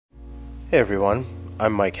Hey everyone,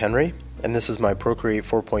 I'm Mike Henry, and this is my Procreate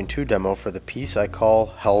 4.2 demo for the piece I call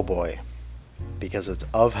Hellboy, because it's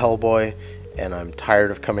of Hellboy, and I'm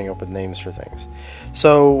tired of coming up with names for things.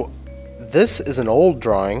 So, this is an old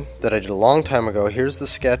drawing that I did a long time ago. Here's the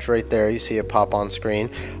sketch right there, you see it pop on screen.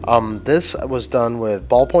 This was done with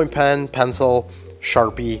ballpoint pen, pencil,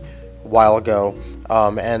 Sharpie, a while ago,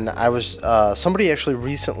 and I was somebody actually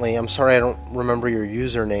recently, I'm sorry I don't remember your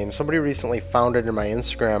username, somebody recently found it in my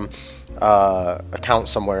Instagram account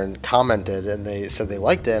somewhere and commented, and they said they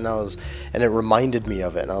liked it, and it reminded me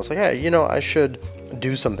of it, and I was like, hey, you know, I should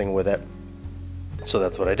do something with it. So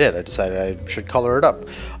that's what I did. I decided I should color it up,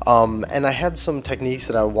 and I had some techniques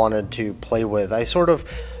that I wanted to play with.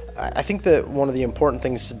 I think that one of the important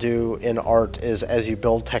things to do in art is, as you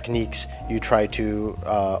build techniques, you try to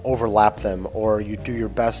overlap them, or you do your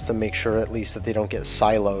best to make sure at least that they don't get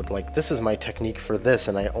siloed. Like, this is my technique for this,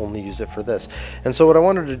 and I only use it for this. And so what I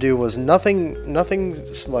wanted to do was nothing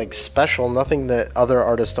like special, nothing that other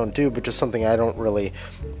artists don't do, but just something I don't really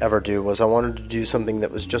ever do. Was I wanted to do something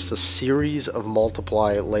that was just a series of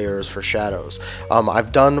multiply layers for shadows.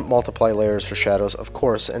 I've done multiply layers for shadows, of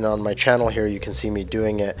course, and on my channel here you can see me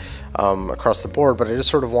doing it across the board, but I just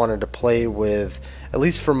sort of wanted to play with, at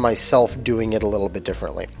least for myself, doing it a little bit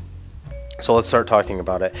differently. So let's start talking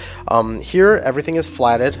about it. Here everything is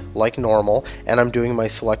flatted like normal, and I'm doing my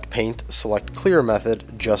select paint, select clear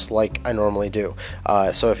method just like I normally do.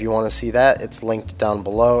 So if you want to see that, it's linked down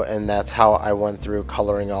below, and that's how I went through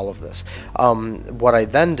coloring all of this. What I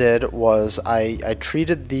then did was I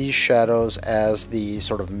treated these shadows as the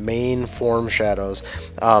sort of main form shadows,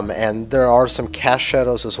 and there are some cast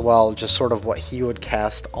shadows as well, just sort of what he would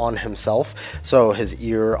cast on himself. So his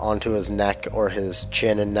ear onto his neck, or his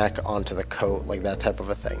chin and neck onto the coat, like that type of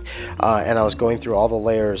a thing. And I was going through all the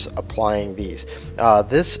layers applying these.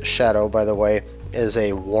 This shadow, by the way, is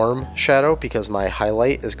a warm shadow because my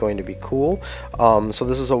highlight is going to be cool. So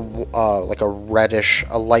this is like a reddish,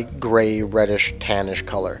 a light gray, reddish, tannish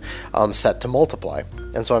color set to multiply.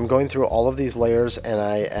 And so I'm going through all of these layers, and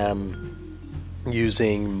I am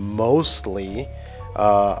using mostly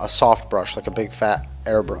a soft brush, like a big fat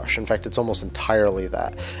airbrush. In fact, it's almost entirely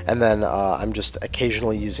that. And then I'm just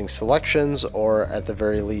occasionally using selections, or at the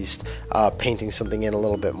very least painting something in a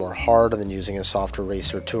little bit more hard, and then using a soft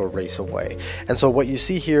eraser to erase away. And so what you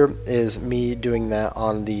see here is me doing that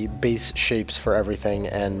on the base shapes for everything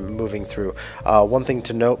and moving through. One thing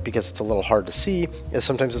to note, because it's a little hard to see, is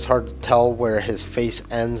sometimes it's hard to tell where his face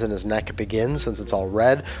ends and his neck begins, since it's all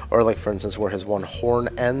red, or like for instance where his one horn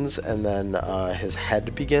ends and then his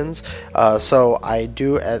head begins. So I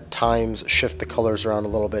do at times shift the colors around a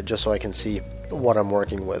little bit just so I can see what I'm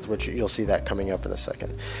working with, which you'll see that coming up in a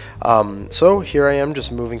second. So here I am just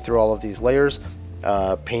moving through all of these layers,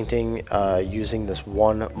 painting using this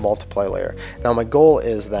one multiply layer. Now my goal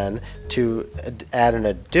is then to add an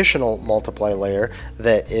additional multiply layer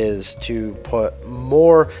that is to put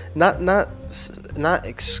more, not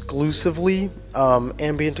exclusively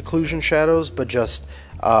ambient occlusion shadows, but just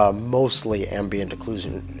mostly ambient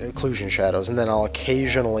occlusion shadows, and then I'll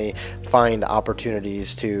occasionally find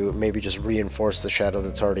opportunities to maybe just reinforce the shadow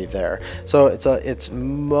that's already there. So it's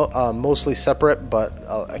mostly separate, but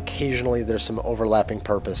occasionally there's some overlapping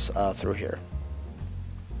purpose through here.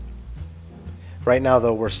 Right now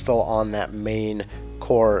though, we're still on that main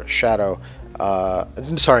core shadow.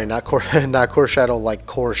 Sorry, not core shadow like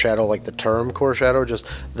the term core shadow, just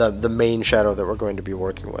the main shadow that we're going to be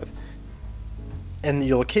working with. And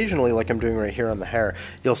you'll occasionally, like I'm doing right here on the hair,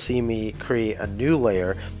 you'll see me create a new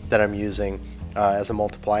layer that I'm using as a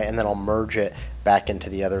multiply, and then I'll merge it back into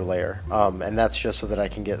the other layer. And that's just so that I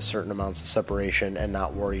can get certain amounts of separation and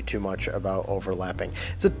not worry too much about overlapping.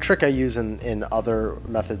 It's a trick I use in other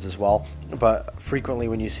methods as well, but frequently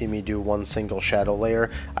when you see me do one single shadow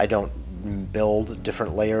layer, I don't build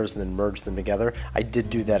different layers and then merge them together. I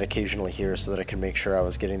did do that occasionally here so that I could make sure I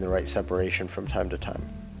was getting the right separation from time to time.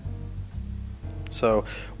 So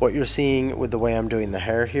what you're seeing with the way I'm doing the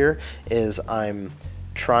hair here is I'm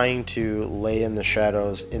trying to lay in the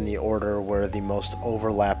shadows in the order where the most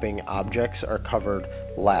overlapping objects are covered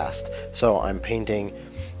last. So I'm painting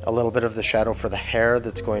a little bit of the shadow for the hair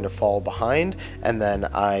that's going to fall behind, and then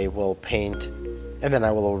I will paint, and then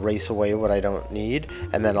I will erase away what I don't need,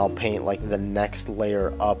 and then I'll paint like the next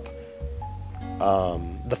layer up,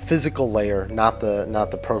 the physical layer, not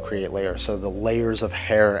the Procreate layer, so the layers of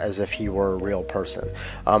hair as if he were a real person.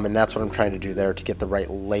 And that's what I'm trying to do there to get the right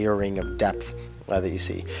layering of depth that you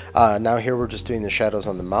see. Now here we're just doing the shadows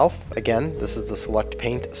on the mouth. Again, this is the select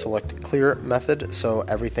paint, select clear method, so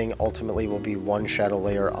everything ultimately will be one shadow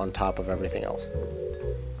layer on top of everything else.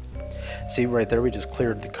 See right there, we just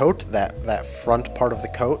cleared the coat. That front part of the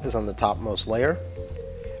coat is on the topmost layer,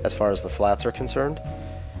 as far as the flats are concerned.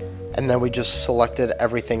 And then we just selected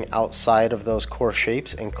everything outside of those core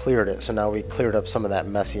shapes and cleared it. So now we cleared up some of that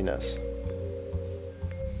messiness.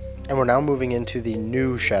 And we're now moving into the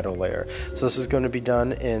new shadow layer. So this is going to be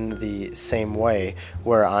done in the same way,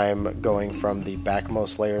 where I'm going from the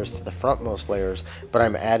backmost layers to the frontmost layers, but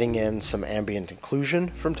I'm adding in some ambient occlusion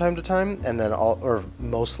from time to time, and then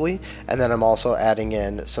mostly, and then I'm also adding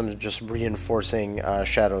in some just reinforcing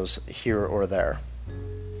shadows here or there.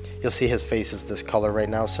 You'll see his face is this color right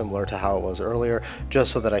now, similar to how it was earlier,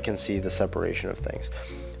 just so that I can see the separation of things.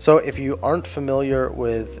 So if you aren't familiar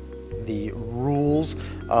with the rules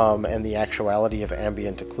and the actuality of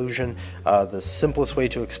ambient occlusion, the simplest way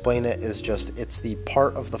to explain it is just it's the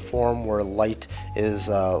part of the form where light is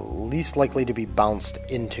least likely to be bounced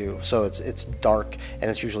into. So it's dark and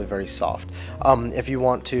it's usually very soft. If you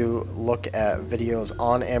want to look at videos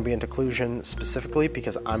on ambient occlusion specifically,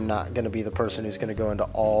 because I'm not going to be the person who's going to go into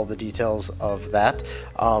all the details of that,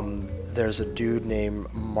 there's a dude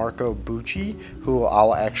named Marco Bucci who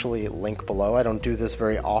I'll actually link below. I don't do this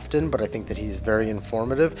very often, but I think that he's very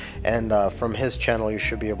informative, and from his channel you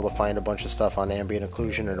should be able to find a bunch of stuff on ambient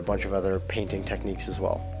occlusion and a bunch of other painting techniques as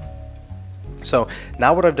well. So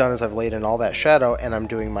now what I've done is I've laid in all that shadow, and I'm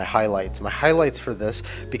doing my highlights. My highlights for this,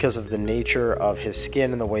 because of the nature of his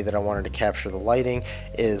skin and the way that I wanted to capture the lighting,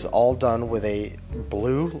 is all done with a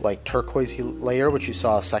blue, like turquoise layer, which you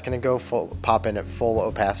saw a second ago pop in at full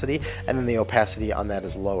opacity, and then the opacity on that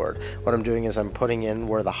is lowered. What I'm doing is I'm putting in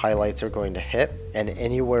where the highlights are going to hit, and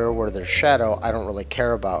anywhere where there's shadow I don't really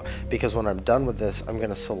care about, because when I'm done with this I'm going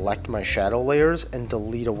to select my shadow layers and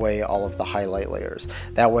delete away all of the highlight layers.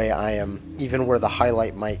 That way I am, even where the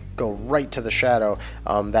highlight might go right to the shadow,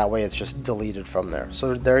 that way it's just deleted from there.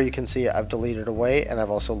 So there you can see I've deleted away, and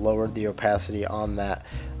I've also lowered the opacity on that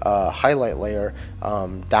highlight layer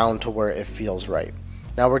down to where it feels right.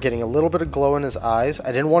 Now we're getting a little bit of glow in his eyes. I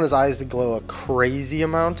didn't want his eyes to glow a crazy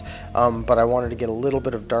amount, but I wanted to get a little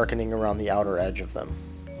bit of darkening around the outer edge of them.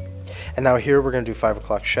 And now here we're going to do 5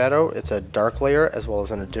 o'clock shadow. It's a dark layer as well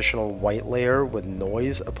as an additional white layer with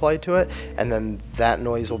noise applied to it, and then that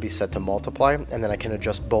noise will be set to multiply, and then I can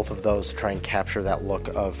adjust both of those to try and capture that look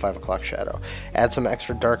of 5 o'clock shadow. Add some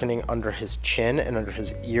extra darkening under his chin and under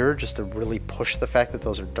his ear just to really push the fact that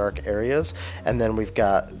those are dark areas, and then we've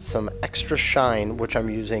got some extra shine, which I'm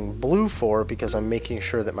using blue for because I'm making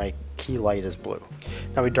sure that my key light is blue.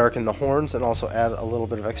 Now we darken the horns and also add a little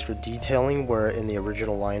bit of extra detailing, where in the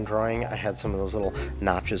original line drawing I had some of those little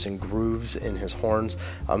notches and grooves in his horns,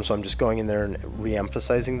 so I'm just going in there and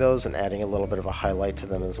re-emphasizing those and adding a little bit of a highlight to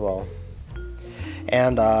them as well.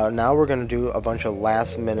 And now we're going to do a bunch of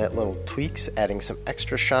last minute little tweaks, adding some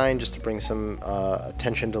extra shine just to bring some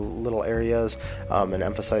attention to little areas and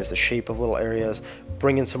emphasize the shape of little areas.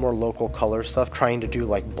 Bring in some more local color stuff. Trying to do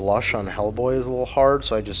like blush on Hellboy is a little hard,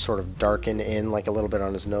 so I just sort of darken in like a little bit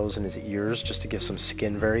on his nose and his ears just to give some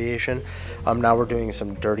skin variation. Now we're doing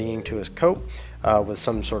some dirtying to his coat with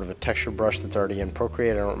some sort of a texture brush that's already in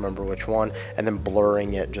Procreate, I don't remember which one, and then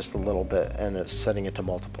blurring it just a little bit and setting it to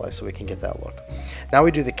multiply so we can get that look. Now we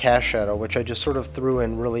do the cast shadow, which I just sort of threw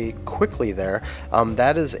in really quickly there.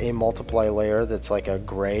 That is a multiply layer that's like a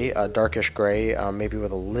gray, a darkish gray, maybe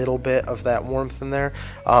with a little bit of that warmth in there,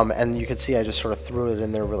 and you can see I just sort of threw it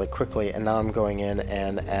in there really quickly, and now I'm going in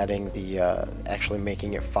and adding the, actually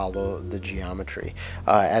making it follow the geometry,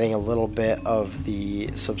 adding a little bit of the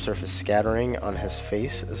subsurface scattering on his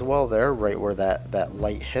face as well there, right where that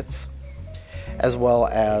light hits, as well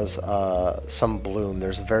as some bloom.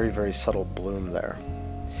 There's very, very subtle bloom there.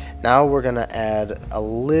 Now we're going to add a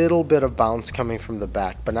little bit of bounce coming from the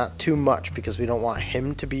back, but not too much because we don't want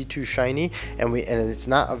him to be too shiny, and it's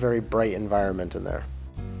not a very bright environment in there.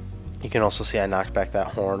 You can also see I knocked back that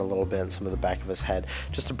horn a little bit and some of the back of his head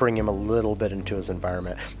just to bring him a little bit into his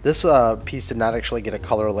environment. This piece did not actually get a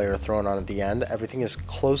color layer thrown on at the end. Everything is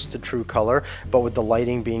close to true color, but with the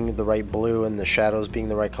lighting being the right blue and the shadows being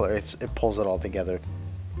the right color, it pulls it all together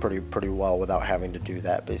pretty well without having to do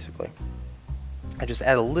that, basically. I just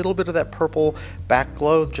add a little bit of that purple back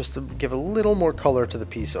glow just to give a little more color to the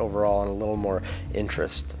piece overall and a little more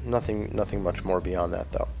interest. Nothing much more beyond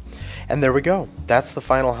that though. And there we go. That's the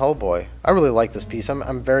final Hellboy. I really like this piece.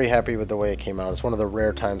 I'm very happy with the way it came out. It's one of the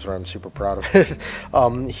rare times where I'm super proud of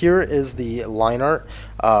it. Here is the line art.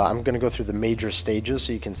 I'm going to go through the major stages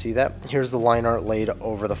so you can see that. Here's the line art laid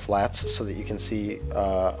over the flats so that you can see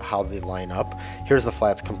how they line up. Here's the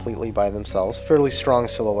flats completely by themselves. Fairly strong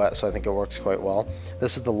silhouette, so I think it works quite well.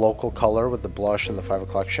 This is the local color with the blush and the 5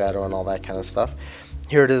 o'clock shadow and all that kind of stuff.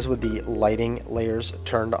 Here it is with the lighting layers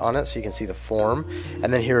turned on it so you can see the form,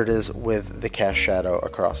 and then here it is with the cast shadow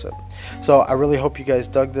across it. So I really hope you guys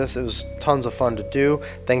dug this. It was tons of fun to do.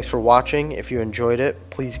 Thanks for watching. If you enjoyed it,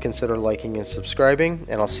 please consider liking and subscribing,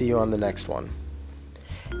 and I'll see you on the next one.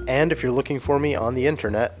 And if you're looking for me on the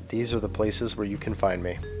internet, these are the places where you can find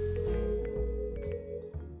me.